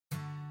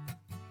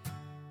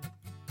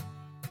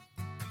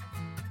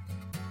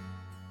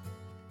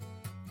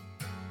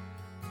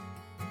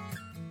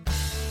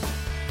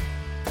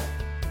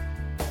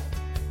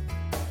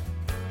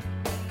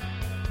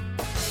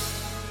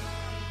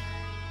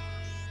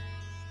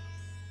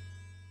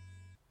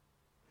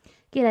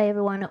G'day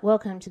everyone,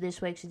 welcome to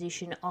this week's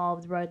edition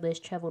of the Road Less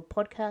Travelled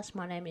podcast.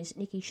 My name is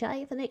Nikki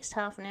Shea. For the next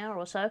half an hour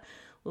or so,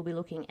 we'll be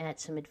looking at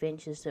some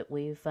adventures that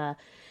we've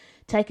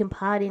taken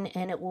part in,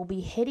 and it will be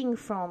heading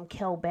from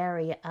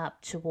Kalbarri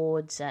up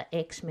towards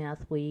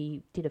Exmouth.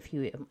 We did a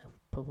few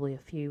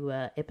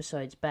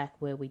episodes back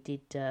where we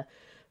did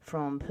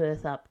from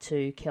Perth up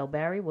to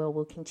Kalbarri. Well,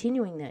 we're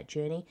continuing that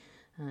journey,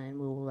 and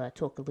we'll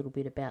talk a little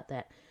bit about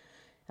that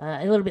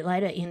a little bit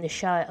later in the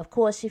show. Of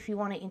course, if you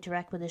want to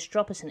interact with us,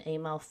 drop us an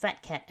email,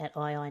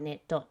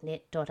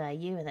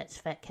 fatcat@iinet.net.au, and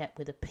that's fatcat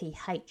with a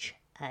PHATCAT.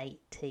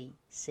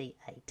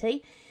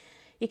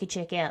 You can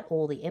check out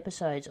all the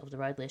episodes of the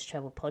Road Less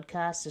Travel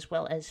podcast as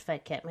well as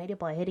Fat Cat Media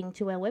by heading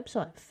to our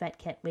website,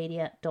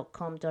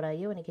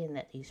 fatcatmedia.com.au, and again,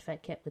 that is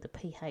fatcat with a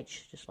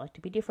PH, just like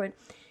to be different.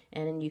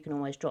 And then you can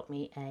always drop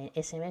me an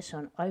SMS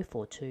on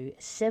 042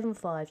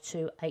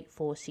 752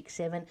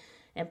 8467.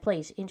 And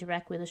please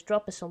interact with us,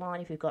 drop us a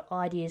line if you've got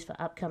ideas for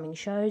upcoming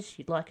shows,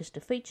 you'd like us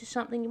to feature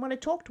something, you want to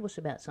talk to us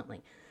about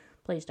something.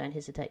 Please don't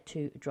hesitate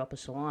to drop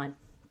us a line.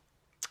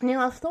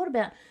 Now, I've thought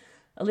about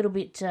a little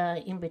bit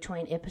in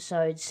between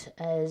episodes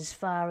as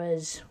far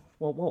as,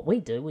 well, what we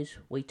do is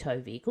we tow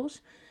vehicles.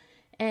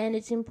 And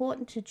it's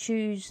important to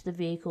choose the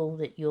vehicle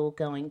that you're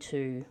going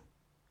to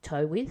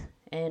tow with,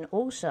 and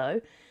also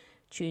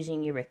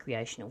choosing your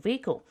recreational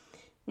vehicle.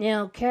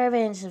 Now,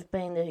 caravans have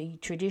been the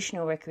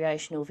traditional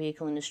recreational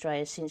vehicle in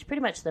Australia since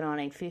pretty much the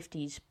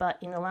 1950s, but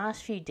in the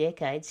last few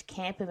decades,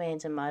 camper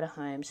vans and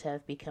motorhomes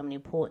have become an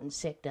important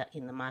sector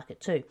in the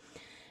market too.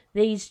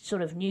 These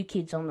sort of new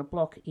kids on the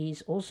block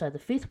is also the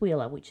fifth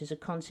wheeler, which is a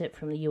concept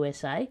from the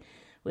USA,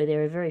 where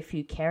there are very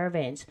few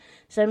caravans.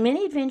 So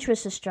many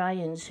adventurous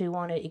Australians who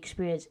want to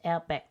experience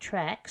outback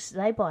tracks,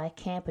 they buy a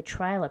camper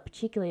trailer,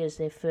 particularly as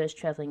their first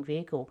travelling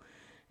vehicle.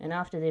 And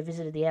after they've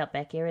visited the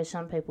outback area,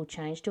 some people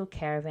change to a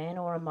caravan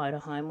or a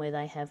motorhome where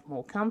they have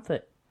more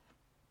comfort.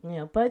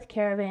 Now, both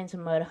caravans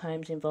and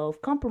motorhomes involve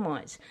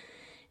compromise.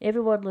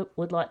 Everyone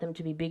would like them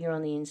to be bigger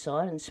on the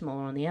inside and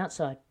smaller on the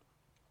outside.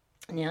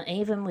 Now,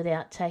 even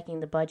without taking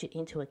the budget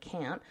into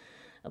account,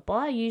 a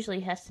buyer usually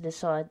has to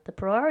decide the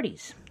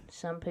priorities.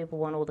 Some people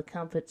want all the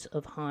comforts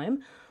of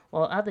home,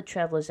 while other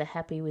travellers are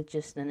happy with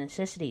just the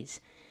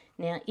necessities.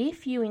 Now,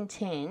 if you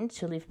intend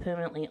to live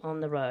permanently on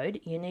the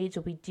road, your needs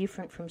will be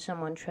different from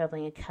someone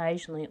travelling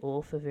occasionally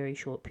or for very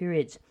short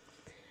periods.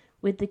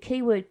 With the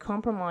keyword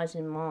compromise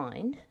in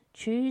mind,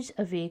 choose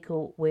a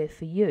vehicle where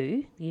for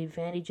you the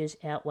advantages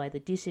outweigh the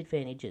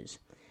disadvantages.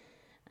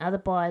 Other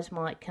buyers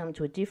might come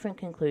to a different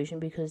conclusion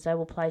because they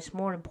will place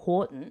more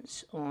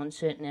importance on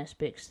certain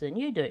aspects than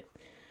you do.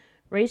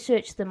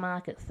 Research the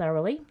market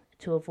thoroughly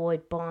to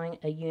avoid buying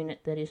a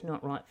unit that is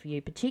not right for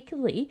you,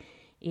 particularly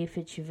if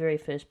it's your very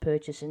first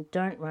purchase, and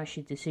don't rush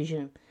your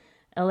decision.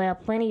 Allow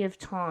plenty of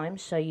time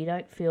so you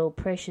don't feel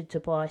pressured to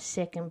buy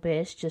second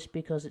best just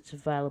because it's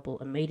available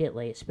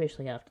immediately,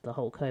 especially after the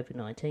whole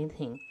COVID-19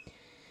 thing.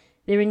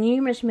 There are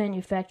numerous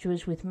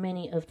manufacturers, with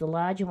many of the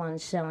larger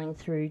ones selling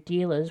through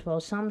dealers, while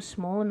some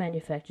smaller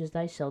manufacturers,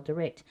 they sell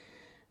direct.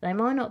 They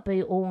might not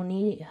be all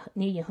near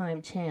your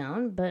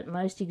hometown, but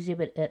most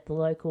exhibit at the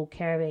local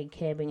caravan,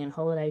 camping and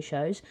holiday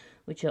shows,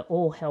 which are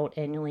all held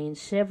annually in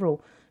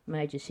several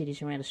major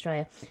cities around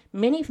Australia.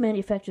 Many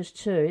manufacturers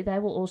too, they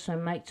will also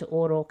make to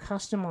order or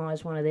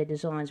customise one of their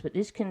designs, but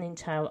this can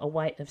entail a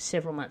wait of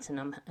several months,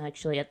 and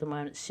actually at the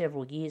moment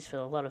several years for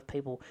a lot of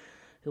people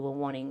who are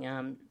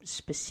wanting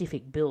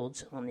specific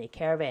builds on their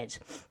caravans.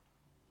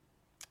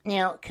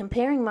 Now,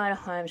 comparing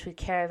motorhomes with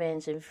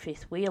caravans and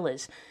fifth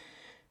wheelers,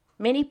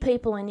 many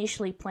people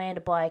initially plan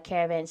to buy a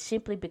caravan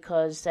simply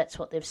because that's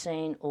what they've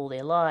seen all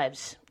their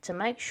lives. To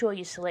make sure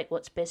you select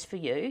what's best for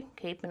you,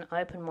 keep an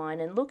open mind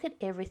and look at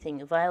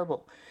everything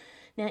available.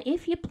 Now,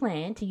 if you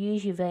plan to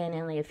use your van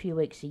only a few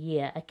weeks a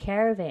year, a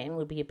caravan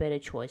would be a better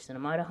choice than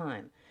a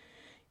motorhome.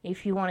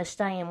 If you want to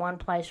stay in one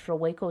place for a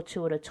week or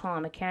two at a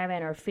time, a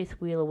caravan or a fifth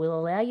wheeler will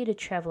allow you to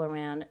travel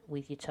around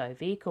with your tow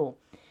vehicle.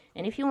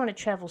 And if you want to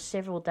travel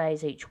several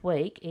days each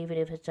week, even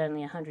if it's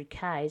only 100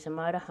 k's, a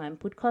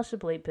motorhome would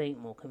possibly be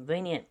more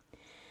convenient.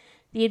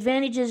 The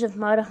advantages of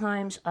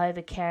motorhomes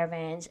over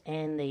caravans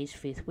and these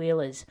fifth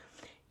wheelers.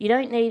 You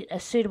don't need a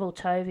suitable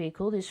tow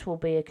vehicle. This will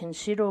be a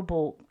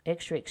considerable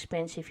extra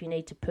expense if you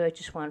need to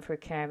purchase one for a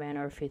caravan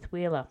or a fifth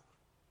wheeler.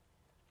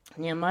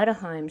 Now,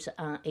 motorhomes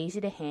are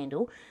easy to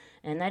handle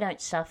and they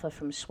don't suffer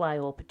from sway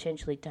or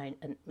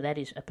that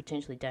is a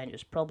potentially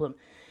dangerous problem.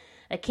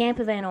 A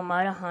camper van or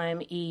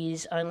motorhome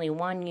is only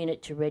one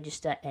unit to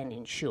register and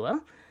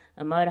insure.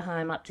 A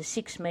motorhome up to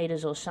 6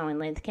 metres or so in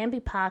length can be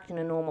parked in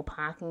a normal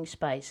parking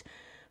space.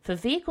 For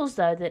vehicles,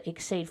 though, that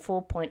exceed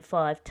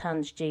 4.5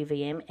 tonnes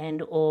GVM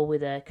and or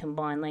with a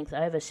combined length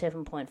over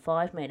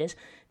 7.5 metres,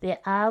 there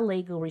are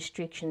legal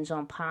restrictions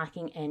on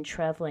parking and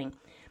travelling.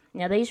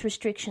 Now, these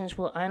restrictions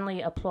will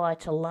only apply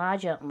to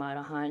larger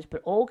motorhomes,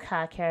 but all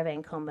car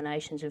caravan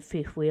combinations of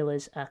fifth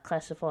wheelers are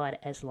classified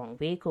as long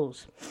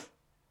vehicles.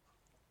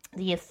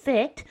 The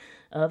effect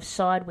of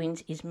side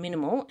winds is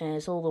minimal,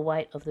 as all the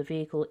weight of the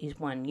vehicle is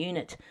one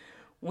unit.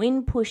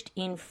 Wind pushed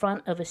in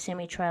front of a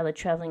semi-trailer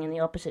travelling in the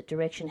opposite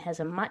direction has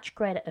a much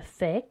greater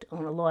effect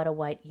on a lighter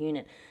weight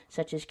unit,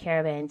 such as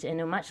caravans, and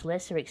to a much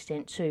lesser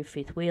extent to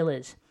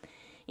fifth-wheelers.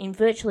 In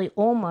virtually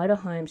all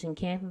motorhomes and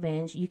camper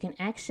vans, you can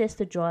access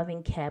the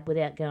driving cab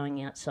without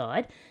going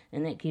outside,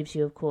 and that gives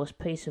you, of course,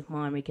 peace of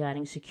mind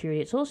regarding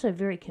security. It's also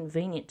very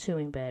convenient too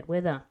in bad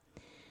weather.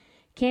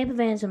 Camper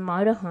vans and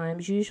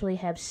motorhomes usually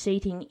have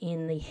seating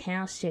in the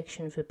house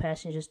section for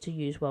passengers to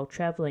use while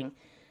travelling.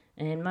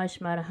 And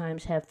most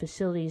motorhomes have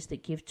facilities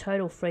that give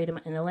total freedom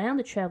and allow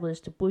the travellers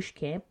to bush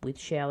camp with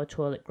shower,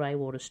 toilet, grey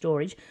water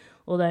storage.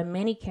 Although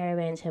many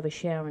caravans have a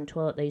shower and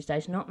toilet these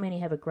days, not many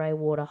have a grey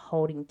water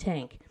holding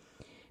tank.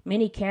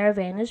 Many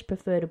caravanners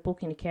prefer to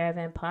book into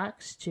caravan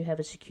parks to have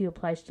a secure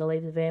place to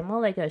leave the van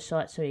while they go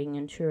sightseeing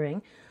and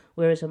touring,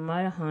 whereas a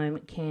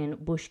motorhome can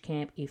bush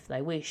camp if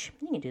they wish.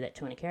 You can do that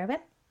too in a caravan.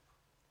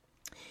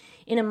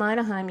 In a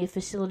motorhome, your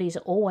facilities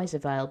are always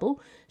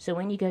available, so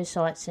when you go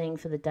sightseeing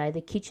for the day,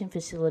 the kitchen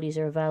facilities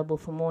are available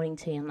for morning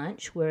tea and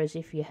lunch, whereas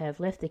if you have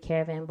left the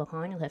caravan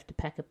behind, you'll have to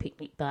pack a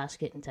picnic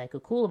basket and take a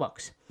cooler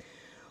box.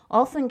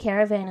 Often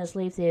caravanners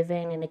leave their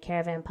van in a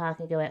caravan park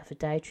and go out for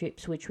day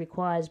trips, which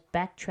requires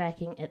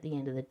backtracking at the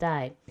end of the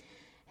day.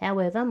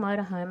 However,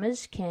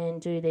 motorhomers can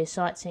do their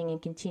sightseeing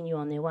and continue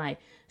on their way.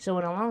 So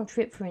on a long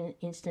trip, for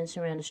instance,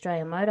 around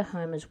Australia,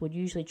 motorhomers would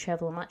usually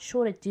travel a much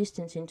shorter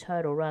distance in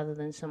total rather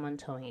than someone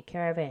towing a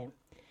caravan.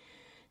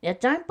 Now,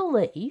 don't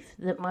believe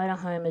that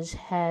motorhomers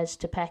has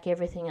to pack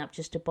everything up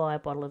just to buy a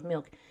bottle of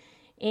milk.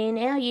 In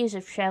our years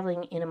of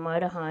travelling in a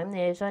motorhome,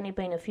 there's only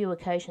been a few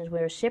occasions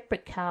where a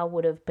separate car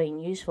would have been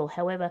useful.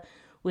 However,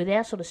 with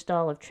our sort of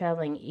style of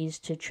travelling is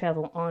to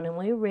travel on, and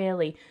we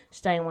rarely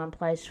stay in one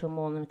place for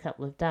more than a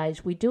couple of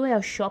days. We do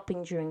our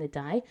shopping during the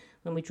day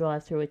when we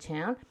drive through a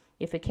town.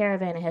 If a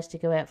caravanner has to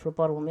go out for a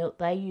bottle of milk,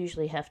 they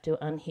usually have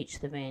to unhitch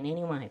the van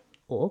anyway,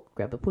 or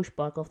grab a push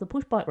bike off the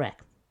push bike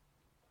rack.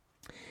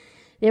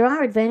 There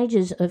are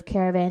advantages of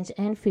caravans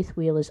and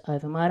fifth-wheelers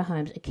over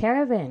motorhomes. A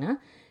caravanner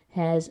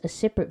has a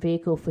separate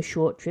vehicle for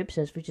short trips,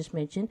 as we just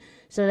mentioned,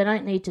 so they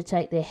don't need to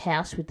take their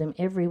house with them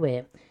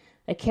everywhere.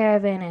 A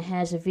caravanner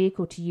has a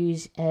vehicle to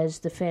use as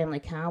the family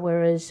car,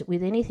 whereas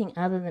with anything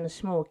other than a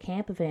small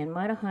camper van,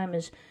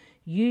 motorhomers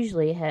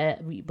usually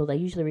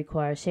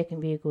require a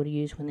second vehicle to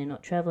use when they're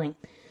not travelling.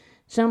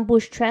 Some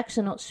bush tracks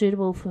are not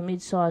suitable for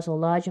mid-size or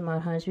larger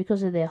motorhomes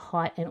because of their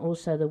height and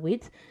also the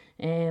width,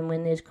 and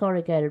when there's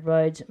corrugated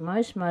roads,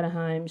 most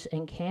motorhomes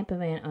and camper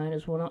van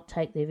owners will not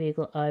take their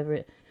vehicle over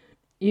it.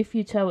 If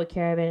you tow a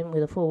caravan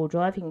with a four-wheel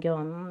drive, you can go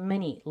on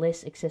many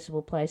less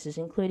accessible places,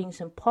 including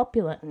some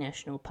popular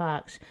national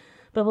parks.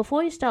 But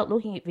before you start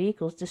looking at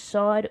vehicles,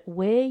 decide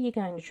where you're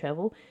going to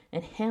travel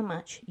and how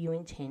much you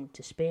intend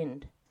to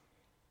spend.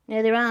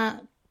 Now, there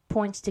are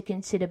points to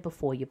consider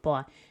before you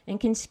buy, and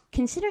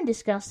consider and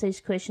discuss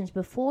these questions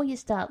before you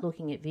start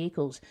looking at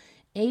vehicles.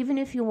 Even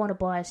if you want to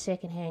buy a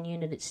second-hand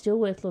unit, it's still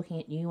worth looking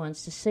at new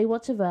ones to see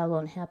what's available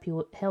and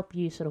help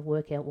you sort of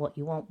work out what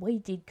you want. We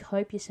did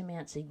copious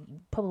amounts of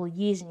probably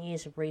years and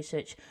years of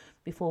research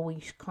before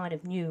we kind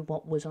of knew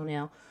what was on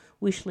our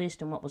wish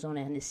list and what was on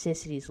our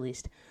necessities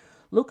list.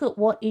 Look at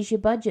what is your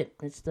budget.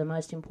 It's the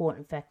most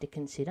important factor to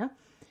consider.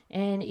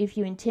 And if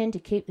you intend to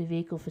keep the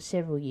vehicle for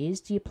several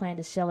years, do you plan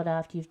to sell it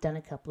after you've done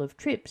a couple of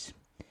trips?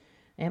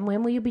 And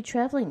when will you be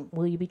travelling?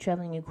 Will you be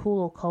travelling in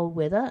cool or cold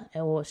weather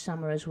or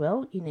summer as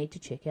well? You need to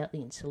check out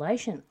the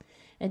insulation.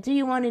 And do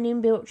you want an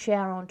inbuilt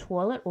shower and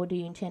toilet, or do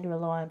you intend to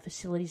rely on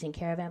facilities in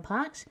caravan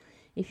parks?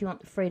 If you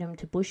want the freedom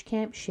to bush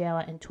camp,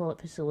 shower and toilet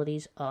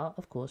facilities are,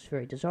 of course,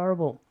 very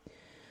desirable.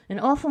 And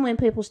often when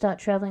people start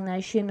travelling, they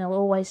assume they'll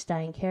always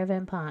stay in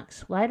caravan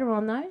parks. Later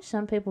on, though,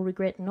 some people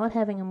regret not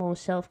having a more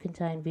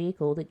self-contained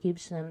vehicle that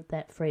gives them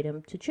that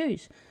freedom to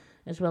choose,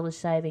 as well as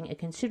saving a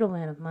considerable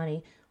amount of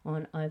money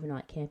on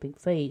overnight camping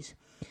fees.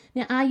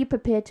 Now, are you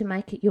prepared to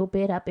make your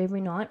bed up every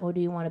night, or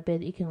do you want a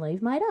bed that you can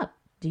leave made up?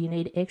 Do you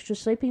need extra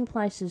sleeping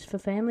places for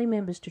family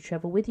members to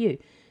travel with you?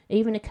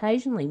 Even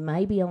occasionally,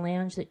 maybe a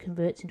lounge that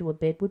converts into a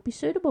bed would be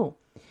suitable.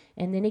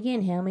 And then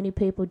again, how many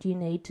people do you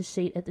need to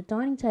seat at the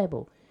dining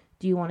table?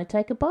 Do you want to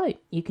take a boat?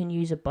 You can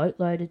use a boat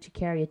loader to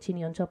carry a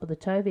tinny on top of the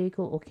tow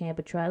vehicle or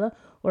camper trailer,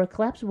 or a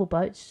collapsible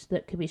boat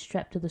that can be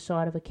strapped to the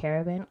side of a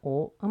caravan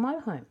or a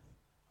motorhome.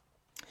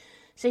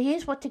 So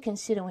here's what to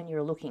consider when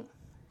you're looking.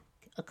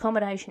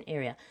 Accommodation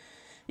area.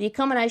 The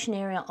accommodation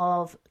area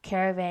of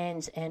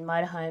caravans and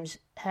motorhomes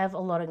have a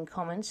lot in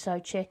common, so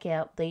check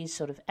out these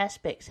sort of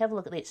aspects. Have a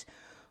look at this.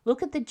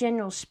 Look at the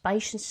general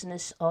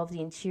spaciousness of the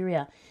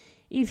interior.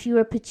 If you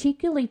are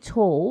particularly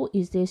tall,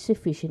 is there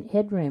sufficient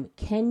headroom?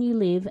 Can you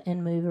live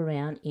and move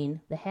around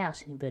in the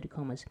house, in inverted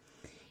commas?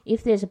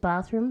 If there's a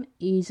bathroom,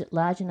 is it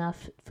large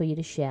enough for you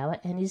to shower,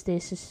 and is there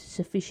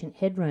sufficient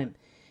headroom?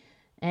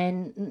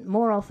 And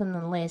more often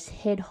than less,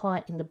 head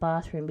height in the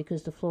bathroom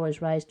because the floor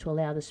is raised to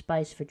allow the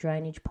space for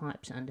drainage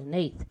pipes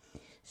underneath.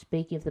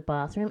 Speaking of the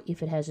bathroom,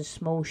 if it has a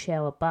small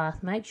shower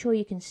bath, make sure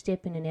you can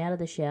step in and out of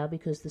the shower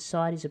because the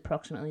side is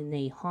approximately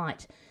knee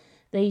height.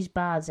 These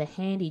baths are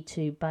handy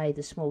to bathe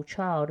a small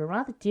child or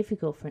rather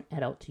difficult for an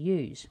adult to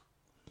use.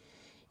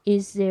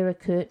 Is there a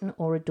curtain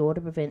or a door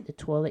to prevent the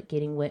toilet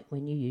getting wet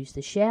when you use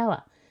the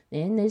shower?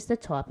 Then there's the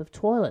type of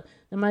toilet.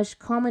 The most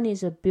common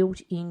is a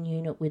built-in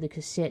unit with a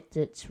cassette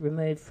that's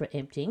removed for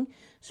emptying.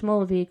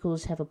 Smaller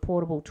vehicles have a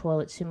portable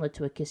toilet similar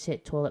to a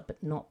cassette toilet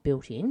but not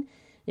built in.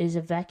 There's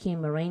a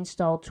vacuum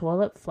marine-style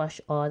toilet,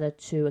 flush either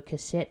to a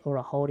cassette or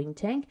a holding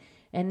tank.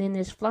 And then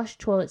there's flush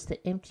toilets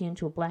that empty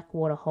into a black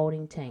water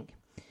holding tank.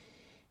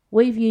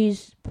 We've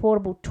used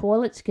portable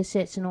toilets,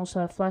 cassettes, and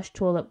also a flush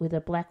toilet with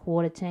a black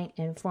water tank,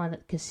 and find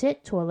that the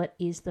cassette toilet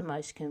is the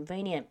most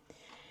convenient.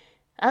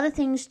 Other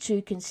things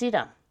to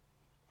consider.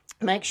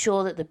 Make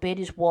sure that the bed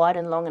is wide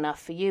and long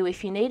enough for you.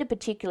 If you need a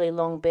particularly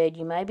long bed,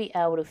 you may be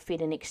able to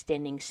fit an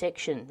extending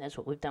section. That's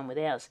what we've done with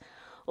ours.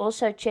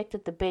 Also check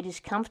that the bed is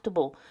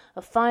comfortable.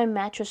 A foam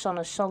mattress on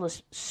a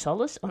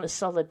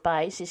solid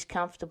base is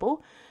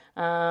comfortable.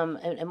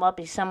 It might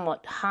be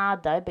somewhat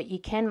hard though, but you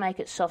can make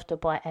it softer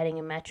by adding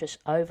a mattress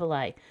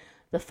overlay.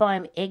 The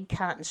foam egg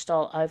carton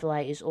style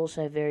overlay is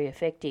also very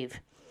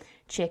effective.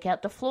 Check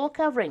out the floor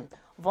covering.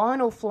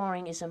 Vinyl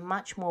flooring is a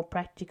much more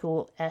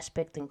practical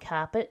aspect than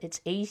carpet.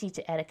 It's easy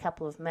to add a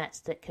couple of mats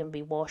that can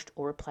be washed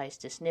or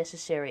replaced as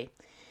necessary.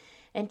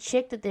 And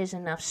check that there's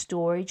enough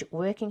storage,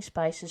 working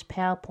spaces,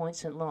 power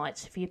points and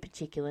lights for your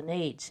particular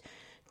needs.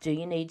 Do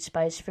you need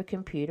space for a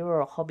computer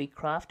or a hobby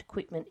craft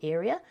equipment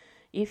area?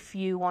 If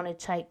you want to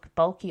take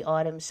bulky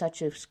items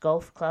such as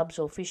golf clubs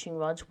or fishing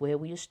rods, where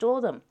will you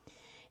store them?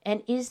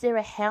 And is there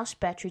a house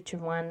battery to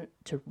run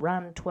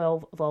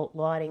 12-volt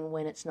lighting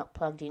when it's not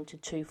plugged into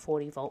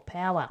 240-volt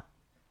power?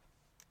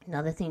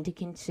 Another thing to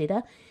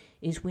consider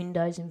is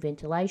windows and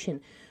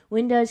ventilation.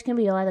 Windows can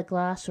be either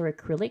glass or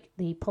acrylic.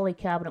 The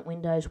polycarbonate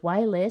windows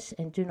weigh less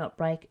and do not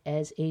break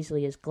as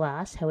easily as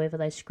glass. However,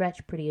 they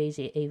scratch pretty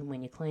easy even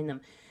when you clean them.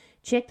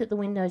 Check that the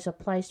windows are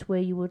placed where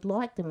you would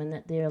like them and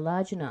that they're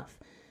large enough.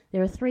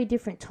 There are 3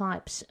 different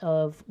types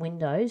of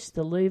windows: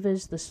 the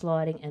louvers, the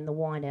sliding and the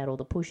wind out or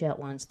the push out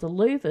ones. The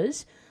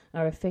louvers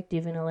are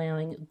effective in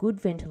allowing good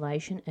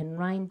ventilation and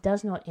rain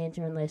does not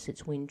enter unless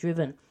it's wind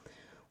driven.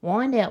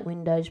 Wind out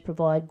windows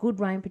provide good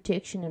rain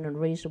protection and a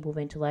reasonable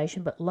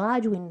ventilation, but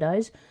large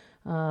windows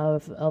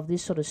of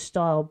this sort of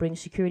style bring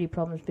security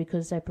problems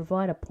because they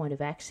provide a point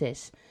of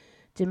access.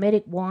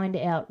 Dometic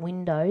wind-out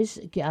windows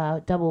are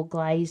double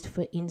glazed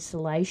for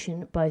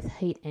insulation, both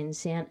heat and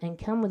sound, and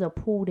come with a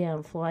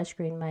pull-down fly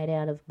screen made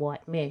out of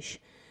white mesh.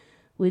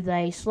 With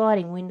a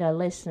sliding window,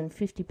 less than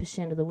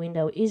 50% of the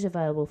window is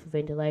available for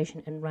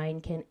ventilation and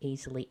rain can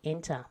easily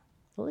enter.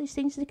 All these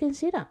things to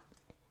consider.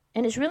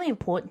 And it's really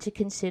important to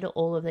consider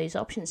all of these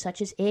options,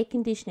 such as air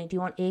conditioning. Do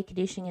you want air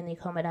conditioning in the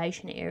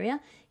accommodation area?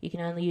 You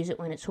can only use it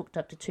when it's hooked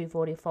up to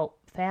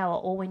 240-volt power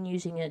or when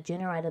using a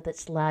generator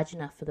that's large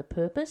enough for the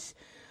purpose.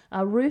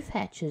 Roof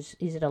hatches.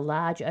 Is it a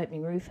large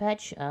opening roof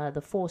hatch?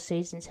 The Four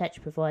Seasons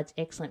hatch provides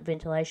excellent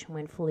ventilation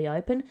when fully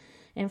open,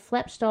 and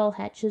flap-style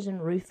hatches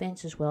and roof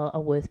vents as well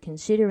are worth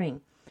considering.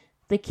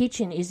 The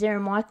kitchen. Is there a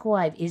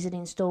microwave? Is it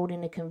installed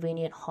in a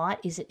convenient height?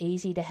 Is it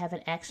easy to have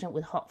an accident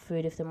with hot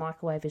food if the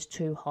microwave is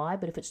too high?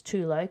 But if it's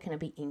too low, can it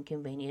be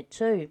inconvenient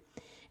too?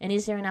 And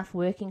is there enough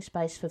working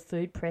space for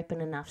food prep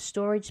and enough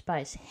storage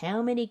space?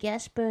 How many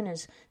gas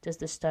burners does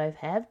the stove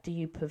have? Do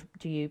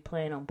you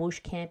plan on bush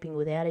camping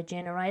without a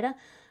generator?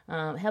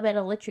 How about an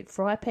electric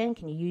fry pan?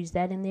 Can you use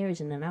that in there?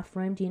 Isn't enough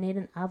room? Do you need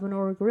an oven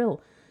or a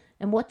grill?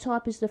 And what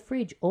type is the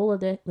fridge? All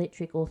of the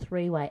electric or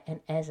 3-way? And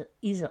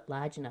is it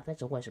large enough?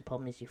 That's always a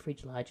problem. Is your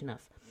fridge large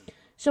enough?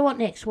 So what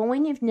next? Well,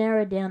 when you've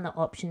narrowed down the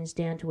options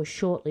down to a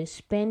short list,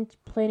 spend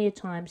plenty of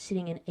time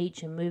sitting in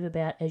each and move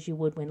about as you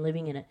would when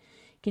living in it.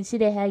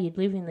 Consider how you'd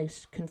live in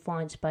this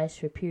confined space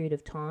for a period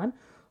of time.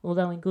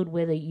 Although in good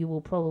weather you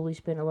will probably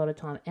spend a lot of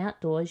time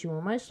outdoors, you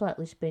will most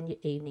likely spend your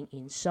evening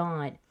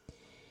inside.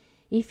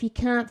 If you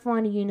can't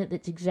find a unit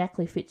that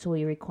exactly fits all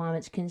your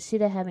requirements,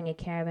 consider having a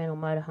caravan or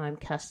motorhome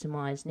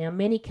customised. Now,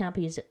 many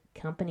companies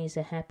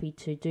are happy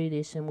to do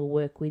this and will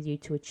work with you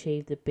to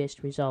achieve the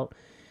best result.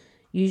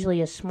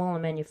 Usually a smaller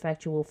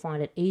manufacturer will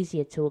find it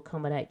easier to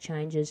accommodate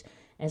changes,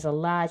 as a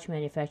large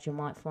manufacturer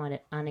might find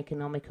it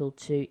uneconomical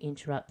to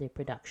interrupt their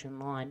production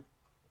line.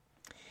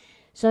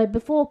 So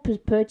before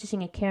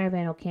purchasing a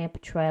caravan or camper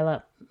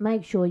trailer,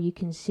 make sure you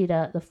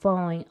consider the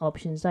following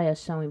options. They are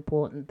so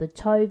important. The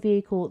tow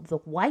vehicle, the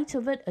weight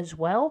of it as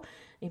well.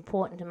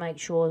 Important to make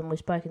sure, and we've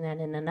spoken that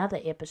in another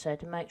episode,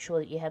 to make sure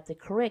that you have the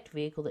correct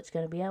vehicle that's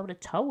going to be able to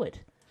tow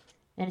it.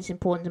 And it's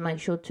important to make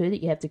sure too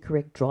that you have the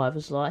correct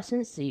driver's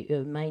license, that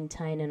you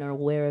maintain and are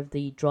aware of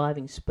the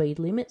driving speed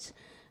limits,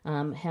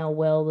 how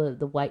well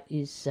the weight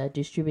is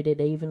distributed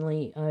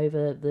evenly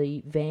over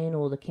the van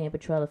or the camper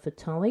trailer for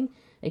towing.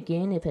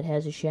 Again, if it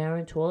has a shower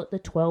and toilet, the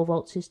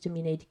 12-volt system,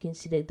 you need to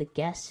consider the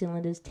gas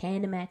cylinders,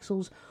 tandem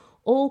axles,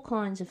 all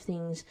kinds of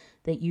things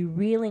that you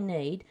really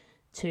need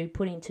to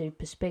put into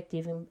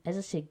perspective. And as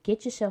I said,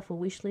 get yourself a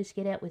wish list,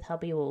 get out with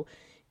hubby or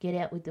get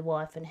out with the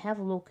wife and have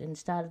a look and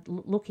start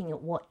looking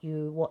at what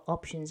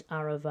options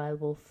are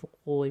available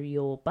for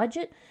your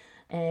budget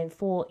and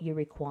for your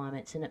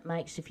requirements. And it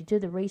makes, if you do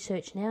the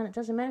research now, and it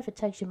doesn't matter if it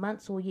takes you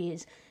months or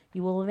years,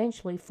 you will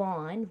eventually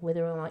find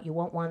whether or not you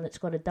want one that's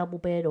got a double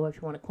bed, or if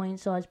you want a queen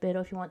size bed,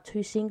 or if you want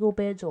 2 single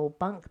beds or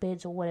bunk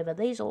beds or whatever.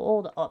 These are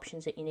all the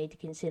options that you need to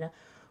consider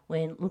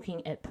when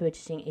looking at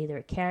purchasing either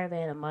a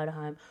caravan, a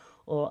motorhome,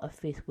 or a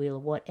fifth wheel,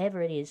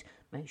 whatever it is.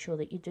 Make sure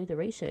that you do the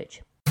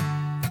research.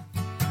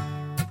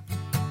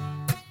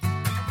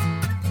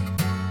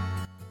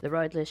 The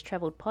Road Less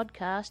Travelled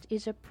podcast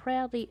is a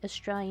proudly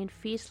Australian,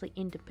 fiercely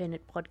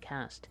independent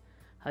podcast,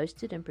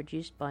 hosted and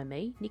produced by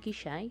me, Nikki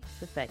Shea,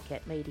 for Fat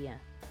Cat Media.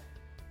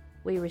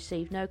 We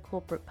receive no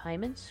corporate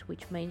payments,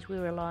 which means we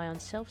rely on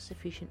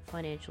self-sufficient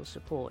financial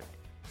support.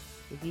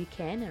 If you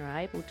can and are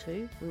able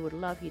to, we would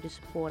love you to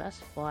support us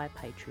via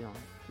Patreon.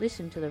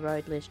 Listen to the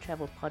Road Less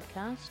Travelled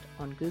podcast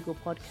on Google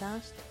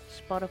Podcasts,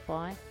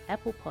 Spotify,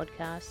 Apple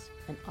Podcasts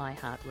and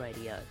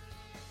iHeartRadio.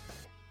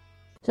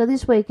 So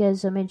this week,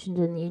 as I mentioned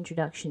in the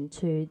introduction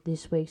to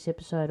this week's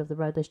episode of the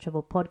Road Less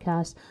Travelled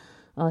podcast,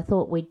 I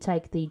thought we'd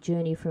take the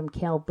journey from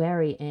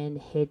Kalbarri and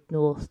head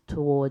north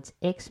towards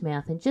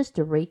Exmouth. And just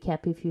to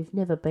recap, if you've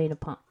never been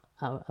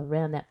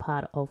around that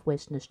part of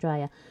Western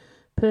Australia,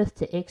 Perth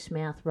to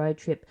Exmouth road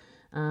trip,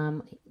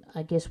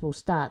 I guess we'll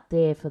start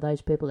there for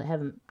those people that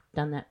haven't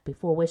done that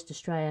before. West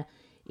Australia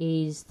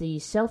is the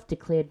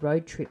self-declared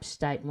road trip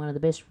state, and one of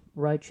the best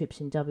road trips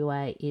in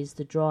WA is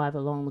the drive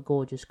along the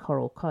gorgeous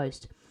Coral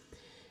Coast.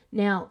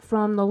 Now,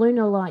 from the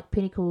lunar-like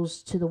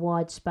pinnacles to the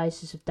wide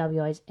spaces of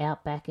WA's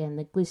outback and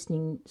the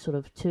glistening sort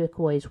of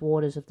turquoise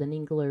waters of the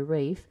Ningaloo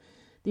Reef,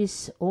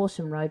 this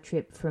awesome road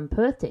trip from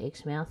Perth to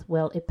Exmouth,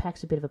 well, it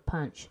packs a bit of a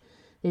punch.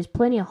 There's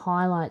plenty of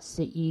highlights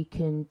that you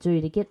can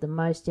do to get the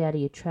most out of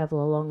your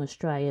travel along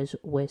Australia's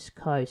west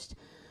coast.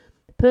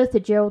 Perth to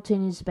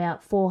Geraldton is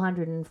about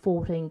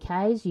 414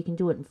 k's. You can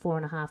do it in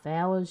 4.5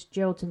 hours.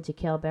 Geraldton to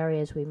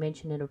Kalbarri, as we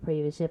mentioned in a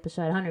previous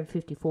episode,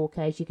 154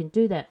 k's. You can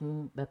do that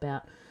in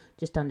about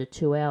just under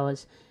 2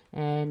 hours.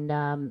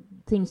 And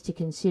things to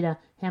consider: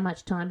 how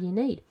much time do you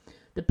need?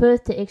 The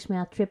Perth to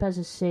Exmouth trip, as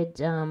I said,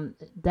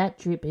 that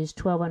trip is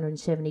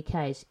 1,270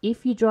 k's.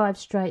 If you drive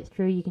straight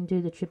through, you can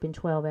do the trip in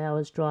 12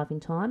 hours driving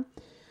time.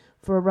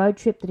 For a road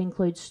trip that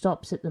includes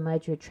stops at the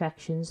major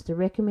attractions, the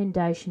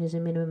recommendation is a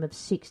minimum of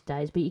 6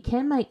 days, but you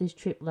can make this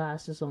trip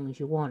last as long as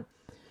you want.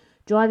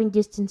 Driving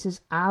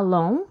distances are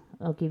long,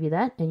 I'll give you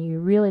that, and you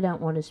really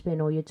don't want to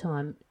spend all your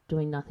time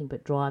doing nothing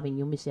but driving.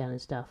 You'll miss out on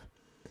stuff.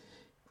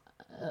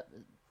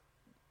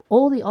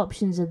 All the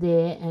options are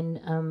there,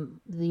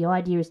 and the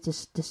idea is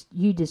to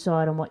you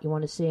decide on what you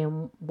want to see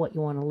and what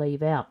you want to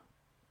leave out.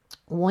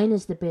 When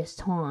is the best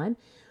time?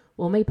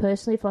 Well, me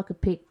personally, if I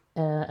could pick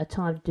a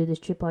time to do this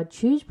trip, I'd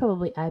choose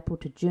probably April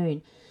to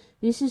June.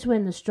 This is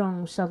when the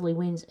strong southerly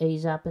winds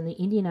ease up and the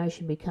Indian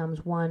Ocean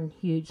becomes one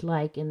huge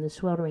lake, and the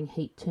sweltering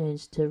heat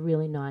turns to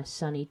really nice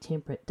sunny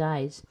temperate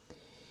days.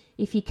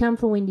 If you come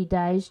for windy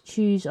days,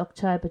 choose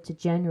October to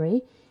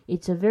January.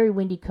 It's a very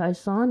windy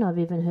coastline. I've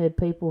even heard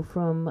people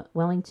from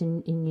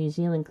Wellington in New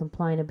Zealand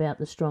complain about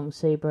the strong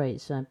sea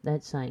breeze, so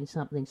that's saying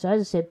something. So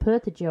as I said,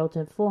 Perth to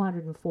Geraldton,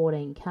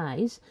 414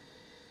 k's.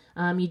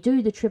 You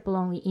do the trip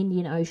along the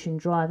Indian Ocean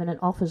Drive, and it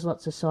offers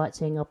lots of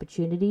sightseeing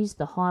opportunities.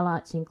 The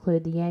highlights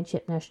include the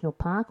Yanchep National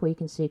Park, where you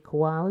can see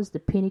koalas, the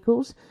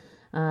pinnacles,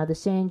 the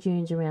sand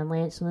dunes around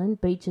Lancelin,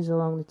 beaches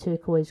along the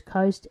turquoise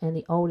coast, and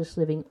the oldest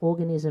living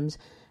organisms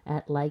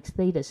at Lake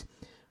Thetis.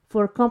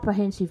 For a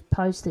comprehensive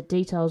post that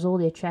details all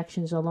the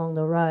attractions along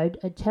the road,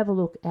 have a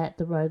look at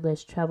the Road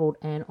Less Travelled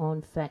and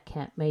on Fat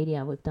Cat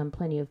Media. We've done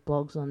plenty of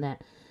blogs on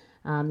that.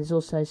 There's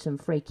also some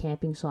free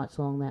camping sites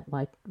along that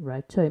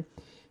road too.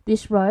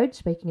 This road,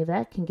 speaking of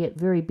that, can get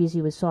very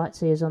busy with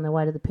sightseers on their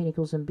way to the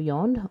pinnacles and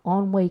beyond.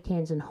 On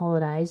weekends and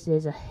holidays,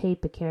 there's a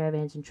heap of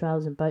caravans and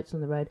trailers and boats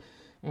on the road,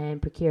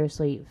 and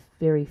precariously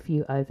very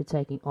few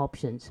overtaking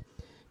options.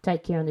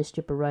 Take care on this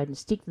strip of road and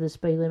stick to the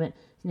speed limit.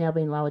 It's now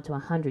been lowered to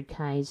 100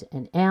 k's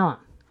an hour.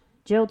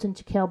 Geraldton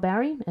to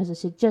Kalbarri, as I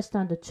said, just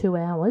under 2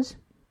 hours.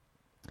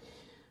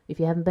 If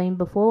you haven't been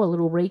before, a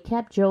little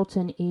recap.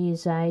 Geraldton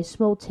is a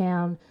small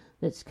town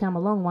that's come a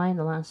long way in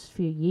the last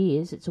few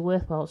years. It's a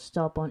worthwhile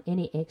stop on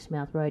any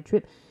Exmouth road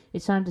trip.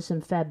 It's home to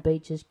some fab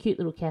beaches, cute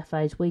little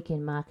cafes,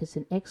 weekend markets,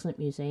 an excellent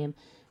museum,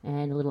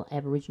 and a little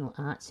Aboriginal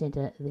art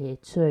centre there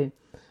too.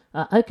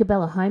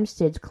 Oakabella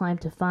Homestead's claim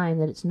to fame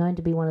that it's known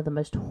to be one of the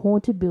most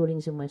haunted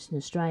buildings in Western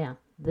Australia.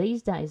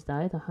 These days,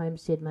 though, the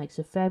homestead makes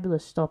a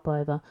fabulous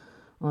stopover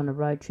on a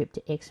road trip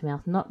to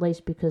Exmouth, not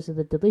least because of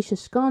the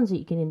delicious scones that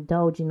you can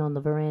indulge in on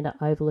the veranda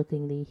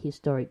overlooking the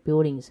historic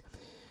buildings.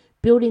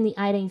 Built in the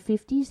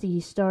 1850s, the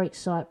historic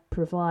site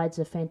provides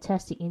a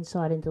fantastic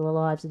insight into the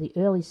lives of the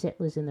early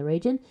settlers in the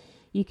region.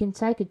 You can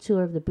take a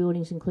tour of the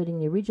buildings, including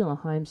the original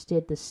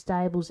homestead, the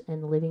stables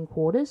and the living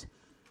quarters.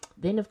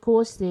 Then, of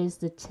course, there's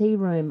the tea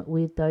room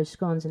with those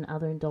scones and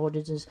other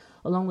indulgences,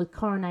 along with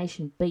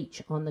Coronation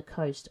Beach on the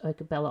coast.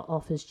 Oakabella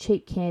offers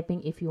cheap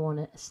camping if you want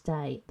to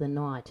stay the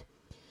night.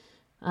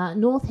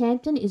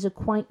 Northampton is a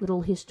quaint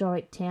little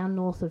historic town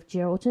north of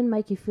Geraldton,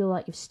 make you feel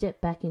like you've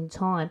stepped back in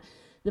time.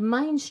 The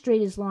main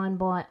street is lined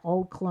by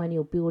old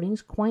colonial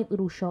buildings, quaint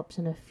little shops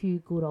and a few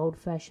good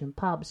old-fashioned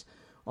pubs.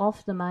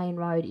 Off the main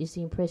road is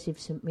the impressive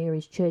St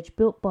Mary's Church,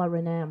 built by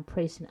renowned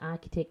priest and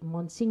architect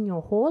Monsignor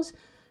Hawes,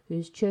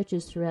 whose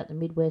churches throughout the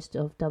Midwest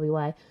of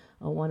WA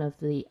are one of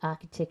the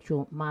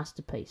architectural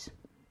masterpiece.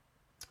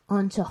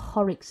 On to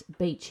Horrocks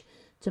Beach.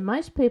 To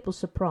most people's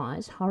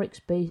surprise, Horrocks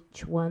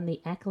Beach won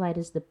the accolade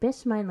as the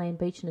best mainland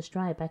beach in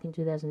Australia back in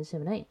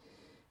 2017.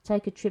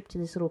 Take a trip to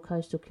this little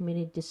coastal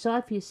community.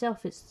 Decide for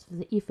yourself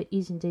if it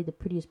is indeed the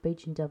prettiest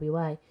beach in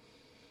WA.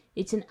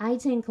 It's an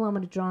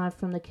 18-kilometre drive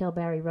from the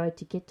Kalbarri Road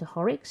to get to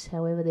Horrocks.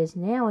 However, there's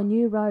now a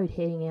new road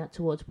heading out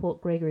towards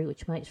Port Gregory,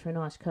 which makes for a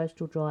nice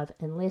coastal drive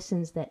and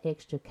lessens that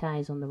extra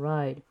Ks on the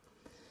road.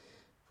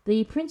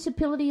 The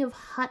Principality of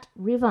Hutt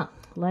River,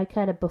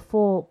 located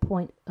before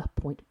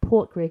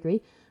Port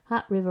Gregory,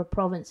 Hutt River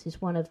Province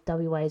is one of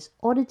WA's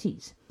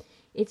oddities.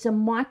 It's a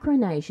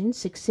micronation,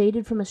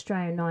 succeeded from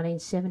Australia in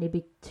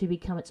 1970 to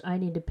become its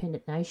own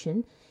independent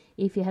nation.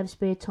 If you have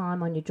spare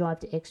time on your drive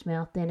to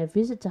Exmouth, then a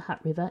visit to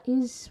Hutt River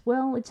is,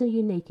 well, it's a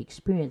unique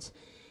experience.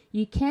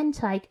 You can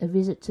take a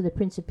visit to the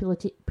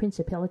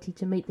Principality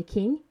to meet the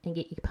King and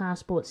get your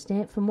passport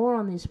stamped. For more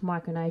on this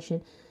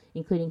micronation,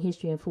 including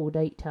history and full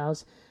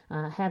details,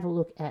 have a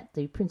look at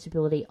the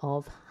Principality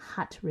of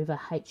Hutt River,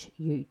 Hutt.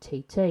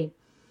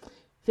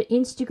 For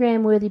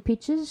Instagram-worthy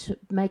pictures,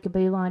 make a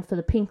beeline for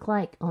the Pink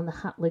Lake on the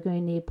Hutt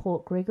Lagoon near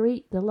Port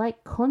Gregory. The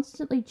lake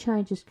constantly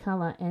changes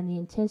colour and the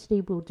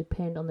intensity will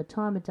depend on the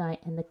time of day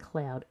and the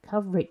cloud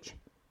coverage.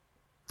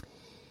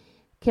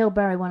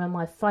 Kalbarri, one of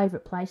my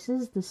favourite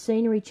places. The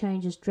scenery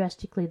changes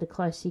drastically the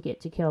closer you get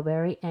to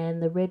Kalbarri,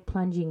 and the red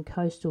plunging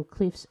coastal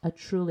cliffs are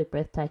truly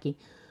breathtaking.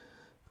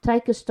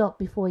 Take a stop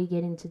before you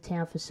get into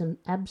town for some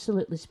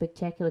absolutely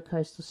spectacular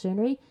coastal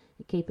scenery.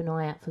 Keep an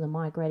eye out for the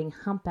migrating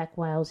humpback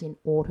whales in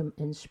autumn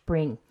and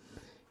spring.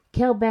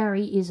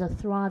 Kalbarri is a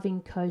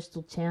thriving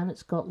coastal town.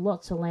 It's got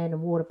lots of land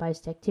and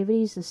water-based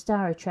activities. The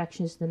star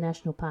attraction is the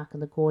National Park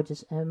and the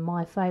Gorges, and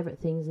my favourite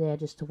things there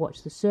just to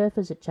watch the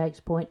surfers at Jake's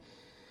Point.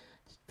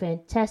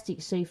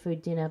 Fantastic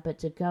seafood dinner, but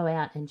to go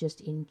out and just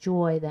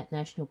enjoy that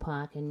national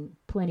park and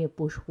plenty of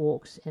bush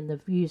walks, and the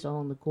views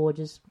along the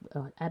Gorges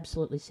are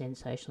absolutely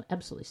sensational,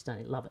 absolutely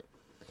stunning, love it.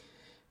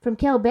 From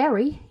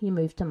Kalbarri, you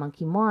move to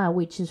Monkey Mia,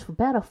 which is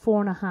about a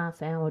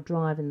 4.5 hour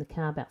drive in the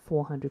car, about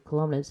 400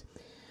 kilometres.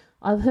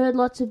 I've heard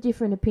lots of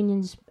different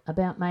opinions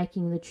about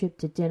making the trip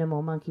to Denham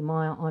or Monkey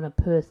Mia on a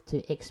Perth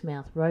to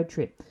Exmouth road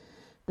trip.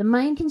 The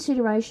main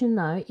consideration,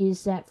 though,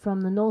 is that from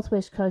the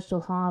Northwest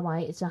Coastal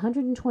Highway, it's a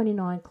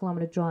 129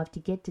 kilometre drive to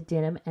get to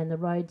Denham, and the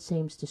road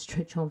seems to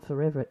stretch on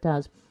forever. It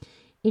does.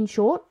 In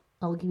short,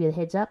 I'll give you the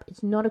heads up,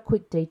 it's not a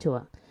quick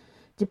detour.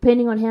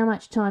 Depending on how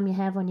much time you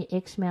have on your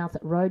Exmouth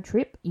road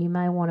trip, you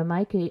may want to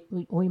make it,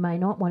 or you may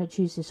not want to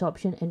choose this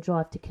option and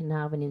drive to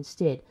Carnarvon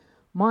instead.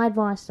 My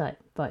advice, though,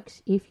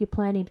 folks, if you're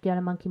planning to go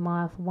to Monkey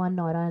Mia for one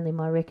night only,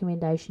 my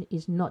recommendation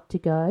is not to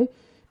go,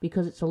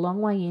 because it's a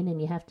long way in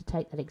and you have to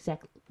take that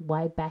exact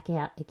way back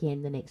out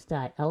again the next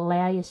day.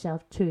 Allow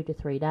yourself 2 to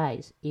 3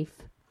 days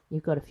if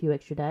you've got a few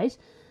extra days.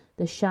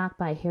 The Shark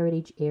Bay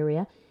Heritage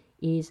Area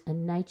is a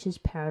nature's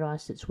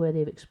paradise that's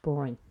worthy of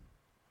exploring.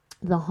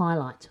 The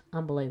highlight,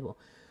 unbelievable.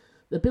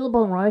 The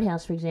Billabong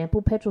Roadhouse, for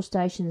example, petrol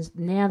stations,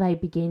 now they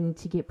begin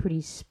to get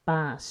pretty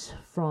sparse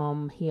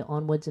from here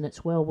onwards, and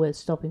it's well worth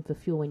stopping for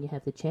fuel when you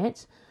have the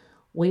chance.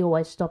 We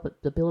always stop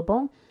at the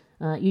Billabong.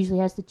 Usually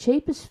has the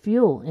cheapest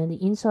fuel, and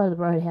the inside of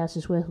the Roadhouse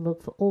is worth a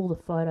look for all the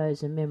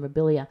photos and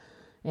memorabilia.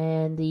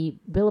 And the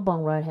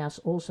Billabong Roadhouse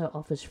also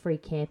offers free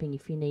camping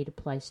if you need a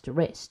place to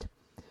rest.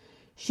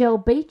 Shell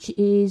Beach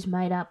is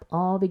made up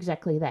of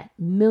exactly that.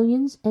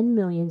 Millions and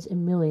millions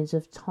and millions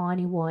of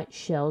tiny white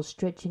shells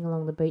stretching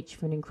along the beach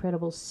for an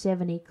incredible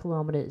 70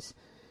 kilometres.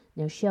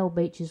 Now, Shell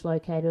Beach is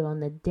located on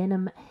the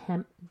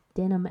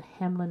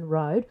Denham-Hamlin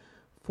Road,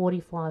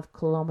 45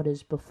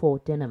 kilometres before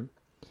Denham.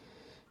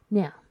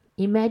 Now,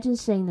 imagine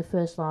seeing the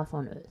first life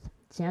on Earth.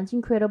 Sounds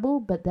incredible,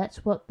 but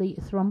that's what the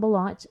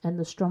thrombolites and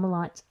the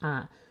stromatolites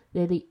are.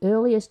 They're the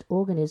earliest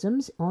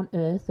organisms on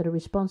Earth that are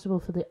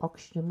responsible for the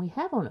oxygen we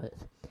have on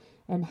Earth.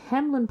 And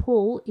Hamlin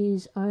Pool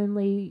is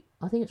only,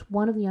 I think it's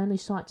one of the only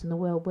sites in the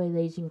world where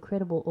these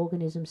incredible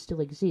organisms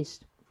still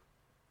exist.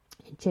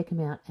 And check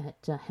them out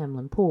at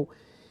Hamlin Pool.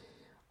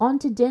 On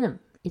to Denham.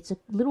 It's a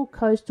little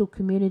coastal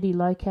community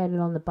located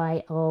on the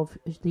bay of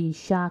the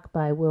Shark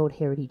Bay World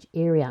Heritage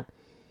Area.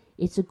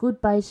 It's a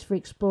good base for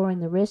exploring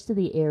the rest of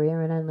the area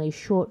and only a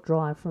short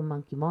drive from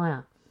Monkey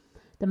Mia.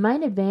 The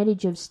main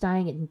advantage of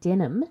staying at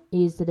Denham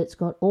is that it's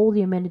got all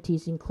the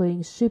amenities,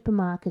 including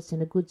supermarkets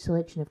and a good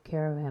selection of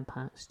caravan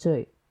parks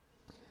too.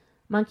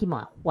 Monkey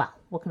Mia, well,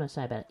 what can I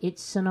say about it?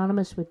 It's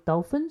synonymous with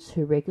dolphins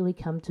who regularly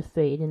come to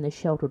feed in the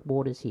sheltered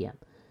waters here.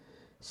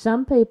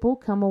 Some people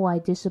come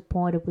away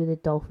disappointed with the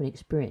dolphin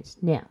experience.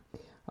 Now,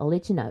 I'll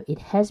let you know, it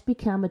has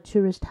become a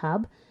tourist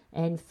hub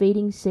and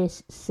feeding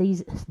sessions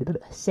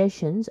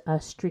are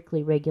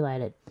strictly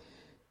regulated.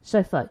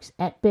 So folks,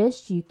 at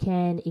best you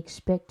can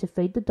expect to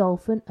feed the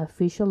dolphin, a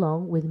fish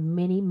along with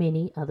many,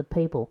 many other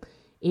people.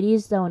 It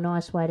is though a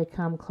nice way to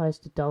come close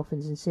to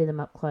dolphins and see them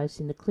up close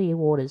in the clear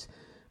waters.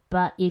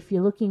 But if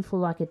you're looking for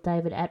like a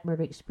David Attenborough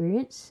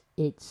experience,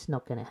 it's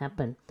not going to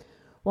happen.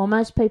 While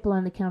most people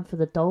only come for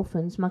the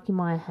dolphins, Monkey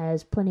Mia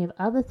has plenty of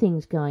other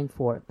things going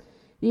for it.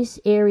 This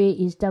area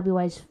is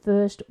WA's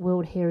first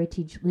World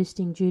Heritage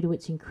listing due to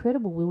its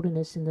incredible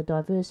wilderness and the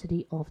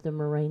diversity of the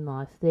marine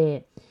life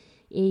there.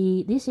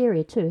 This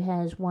area too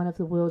has one of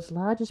the world's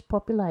largest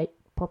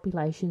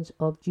populations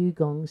of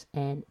dugongs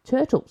and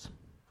turtles.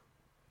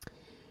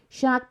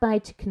 Shark Bay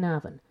to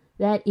Carnarvon.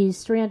 That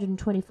is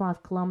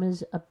 325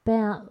 kilometres,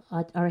 about,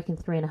 I reckon,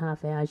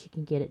 3.5 hours you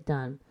can get it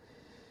done.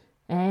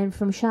 And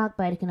from Shark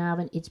Bay to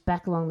Carnarvon, it's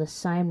back along the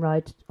same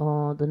road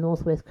on the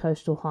Northwest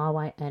Coastal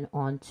Highway and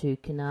on to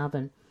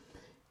Carnarvon.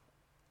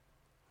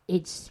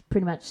 It's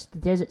pretty much the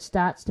desert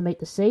starts to meet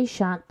the sea.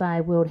 Shark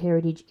Bay World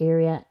Heritage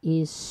Area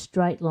is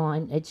straight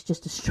line. It's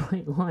just a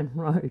straight line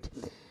road.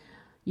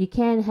 You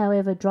can,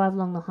 however, drive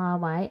along the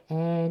highway,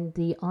 and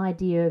the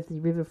idea of the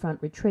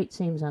riverfront retreat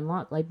seems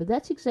unlikely, but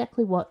that's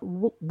exactly what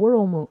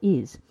Wirral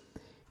is.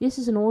 This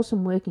is an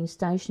awesome working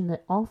station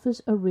that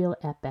offers a real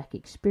outback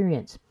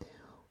experience.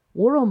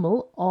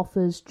 Wirral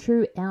offers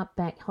true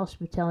outback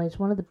hospitality. It's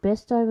one of the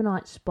best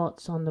overnight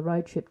spots on the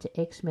road trip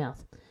to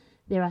Exmouth.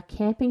 There are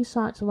camping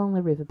sites along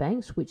the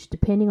riverbanks, which,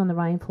 depending on the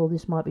rainfall,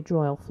 this might be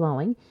dry or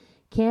flowing,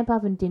 camp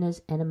oven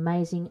dinners, and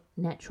amazing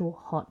natural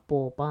hot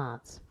bore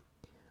baths.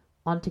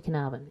 On to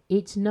Carnarvon.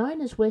 It's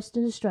known as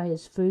Western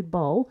Australia's food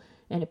bowl,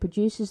 and it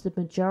produces the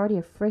majority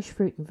of fresh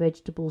fruit and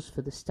vegetables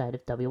for the state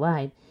of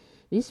WA.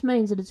 This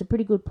means that it's a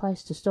pretty good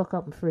place to stock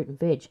up on fruit and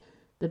veg.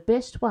 The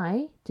best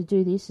way to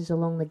do this is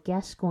along the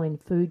Gascoyne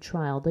Food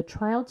Trail. The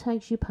trail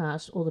takes you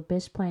past all the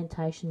best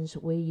plantations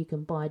where you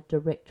can buy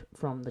direct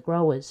from the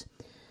growers.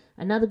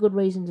 Another good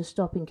reason to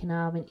stop in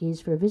Carnarvon is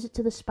for a visit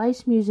to the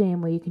Space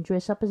Museum, where you can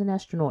dress up as an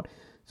astronaut.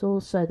 It's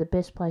also the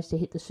best place to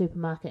hit the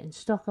supermarket and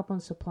stock up on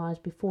supplies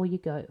before you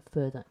go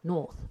further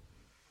north.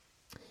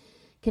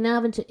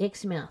 Carnarvon to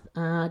Exmouth,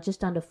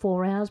 just under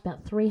 4 hours,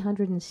 about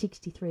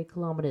 363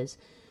 kilometres.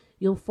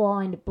 You'll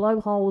find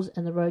blowholes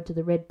and the road to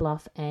the Red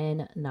Bluff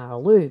and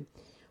Narraloo.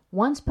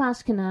 Once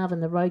past Carnarvon,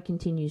 the road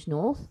continues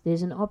north.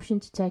 There's an option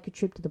to take a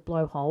trip to the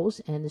blowholes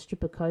and the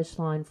strip of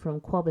coastline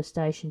from Quobba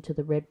Station to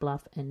the Red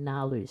Bluff and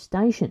Narraloo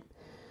Station.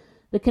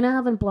 The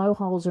Carnarvon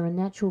blowholes are a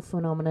natural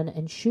phenomenon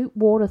and shoot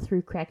water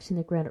through cracks in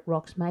the granite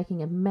rocks,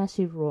 making a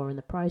massive roar in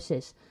the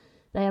process.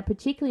 They are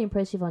particularly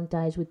impressive on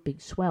days with big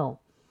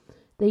swell.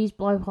 These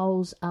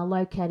blowholes are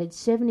located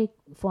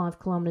 75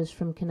 kilometres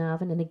from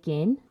Carnarvon, and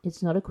again,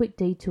 it's not a quick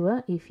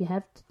detour. If you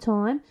have the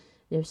time,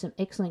 there are some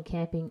excellent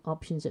camping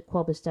options at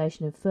Quobba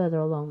Station and further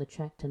along the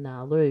track to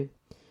Narraloo.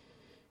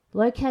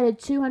 Located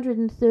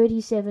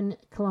 237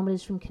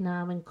 kilometres from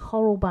Carnarvon,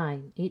 Coral Bay.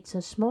 It's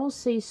a small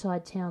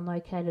seaside town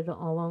located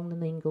along the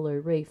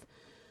Ningaloo Reef.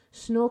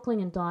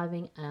 Snorkelling and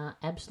diving are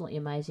absolutely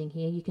amazing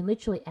here. You can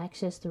literally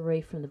access the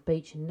reef from the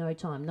beach in no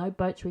time. No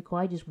boats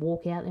required, just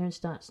walk out there and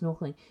start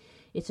snorkelling.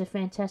 It's a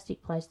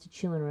fantastic place to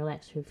chill and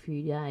relax for a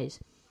few days.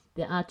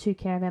 There are 2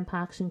 caravan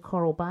parks in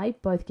Coral Bay.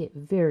 Both get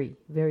very,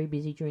 very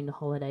busy during the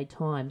holiday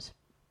times.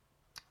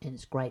 And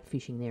it's great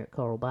fishing there at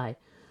Coral Bay.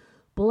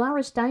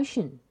 Bullara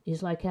Station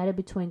is located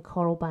between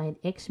Coral Bay and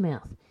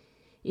Exmouth.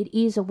 It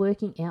is a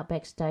working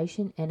outback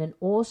station and an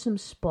awesome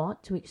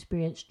spot to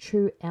experience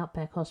true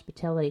outback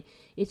hospitality.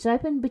 It's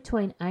open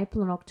between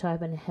April and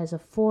October and has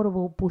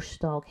affordable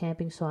bush-style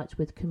camping sites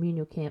with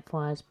communal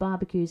campfires,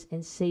 barbecues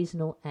and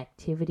seasonal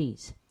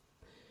activities.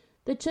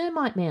 The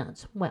termite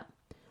mounds. Well,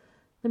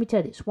 let me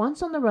tell you this.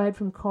 Once on the road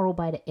from Coral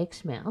Bay to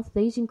Exmouth,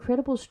 these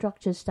incredible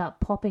structures start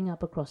popping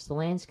up across the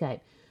landscape.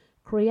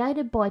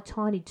 Created by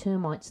tiny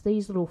termites,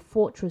 these little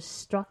fortress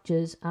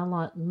structures are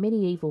like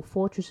medieval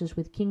fortresses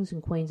with kings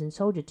and queens and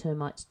soldier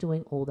termites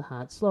doing all the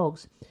hard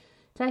slogs.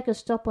 Take a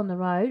stop on the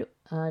road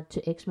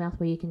to Exmouth,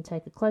 where you can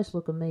take a close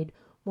look and read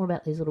more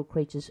about these little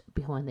creatures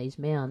behind these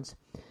mounds.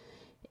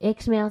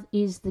 Exmouth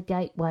is the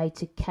gateway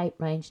to Cape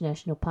Range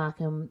National Park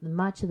and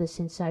much of the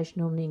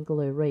sensational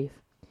Ningaloo Reef.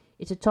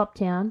 It's a top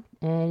town,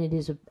 and it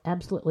is an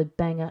absolutely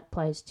bang-up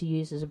place to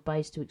use as a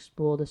base to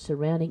explore the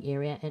surrounding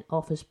area and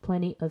offers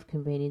plenty of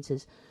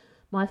conveniences.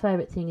 My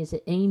favourite thing is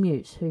the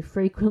emus, who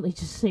frequently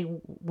just see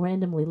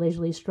randomly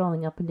leisurely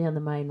strolling up and down the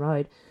main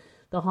road.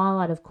 The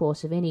highlight, of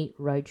course, of any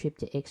road trip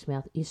to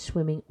Exmouth is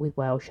swimming with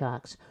whale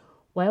sharks.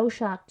 Whale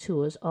shark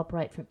tours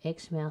operate from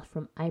Exmouth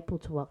from April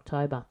to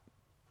October.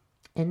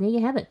 And there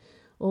you have it,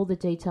 all the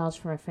details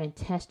for a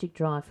fantastic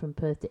drive from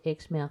Perth to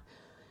Exmouth.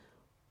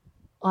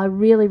 I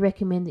really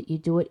recommend that you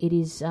do it. It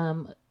is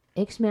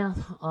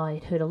Exmouth. I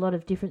heard a lot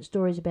of different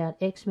stories about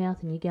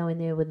Exmouth, and you go in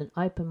there with an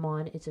open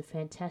mind. It's a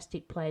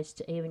fantastic place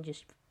to even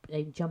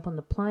jump on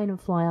the plane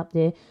and fly up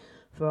there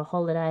for a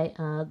holiday.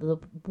 The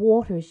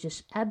water is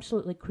just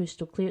absolutely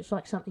crystal clear. It's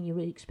like something you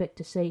would expect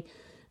to see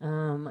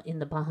in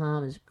the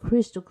Bahamas.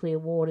 Crystal clear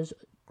waters,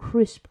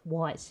 crisp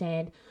white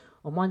sand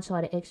on one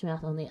side of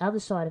Exmouth. On the other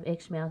side of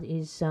Exmouth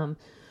is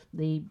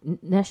the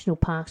national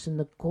parks and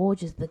the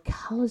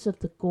colours of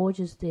the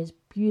gorges. There's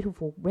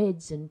beautiful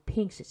reds and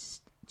pinks.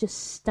 It's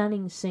just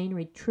stunning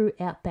scenery, true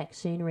outback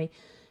scenery.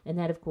 And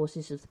that, of course,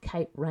 is the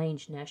Cape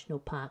Range National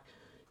Park.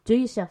 Do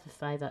yourself a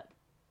favour.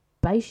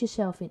 base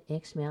yourself in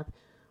Exmouth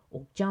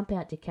or jump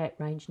out to Cape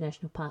Range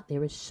National Park.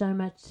 There is so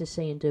much to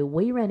see and do.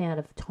 We ran out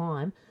of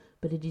time,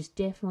 but it is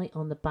definitely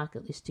on the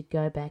bucket list to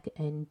go back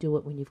and do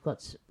it when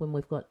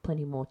we've got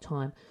plenty more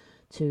time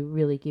to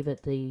really give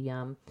it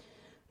the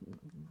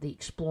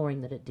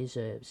exploring that it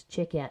deserves.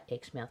 Check out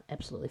Exmouth,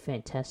 absolutely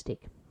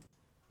fantastic.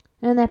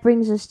 And that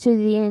brings us to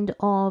the end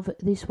of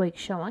this week's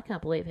show. I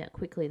can't believe how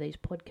quickly these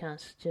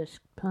podcasts, just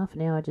half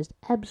an hour, just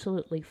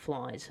absolutely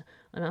flies.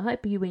 And I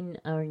hope you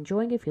are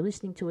enjoying it. If you're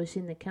listening to us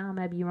in the car,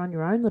 maybe you're on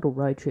your own little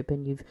road trip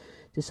and you've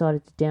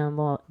decided to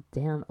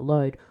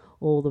download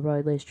all the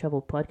Road Less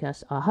Travel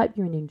podcasts. I hope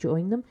you're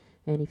enjoying them.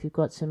 And if you've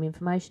got some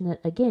information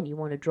that, again, you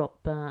want to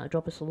drop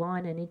us a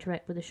line and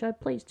interact with the show,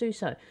 please do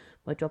so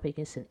by dropping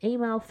us an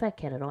email,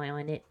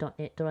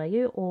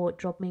 fatcat@iinet.net.au, or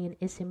drop me an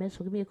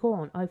SMS or give me a call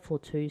on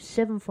 042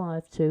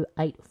 752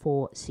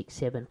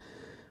 8467.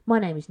 My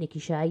name is Nikki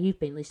Shea.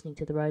 You've been listening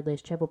to the Road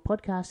Less Travel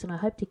podcast, and I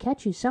hope to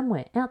catch you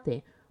somewhere out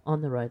there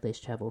on the Road Less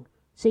Travelled.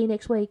 See you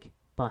next week.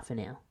 Bye for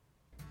now.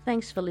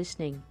 Thanks for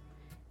listening.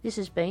 This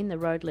has been the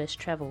Road Less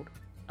Travelled,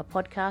 a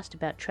podcast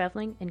about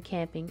travelling and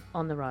camping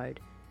on the road.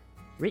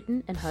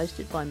 Written and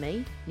hosted by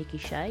me, Nikki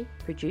Shea,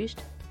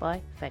 produced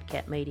by Fat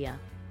Cat Media.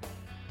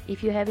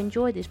 If you have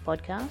enjoyed this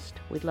podcast,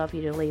 we'd love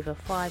you to leave a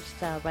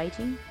 5-star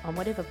rating on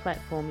whatever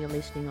platform you're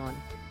listening on.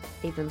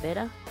 Even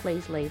better,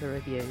 please leave a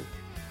review.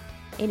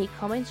 Any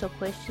comments or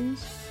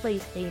questions,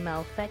 please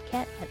email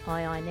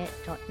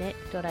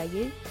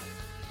fatcat@iinet.net.au.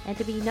 And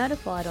to be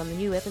notified on the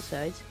new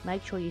episodes,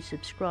 make sure you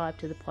subscribe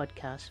to the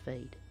podcast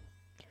feed.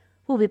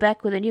 We'll be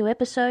back with a new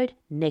episode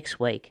next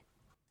week.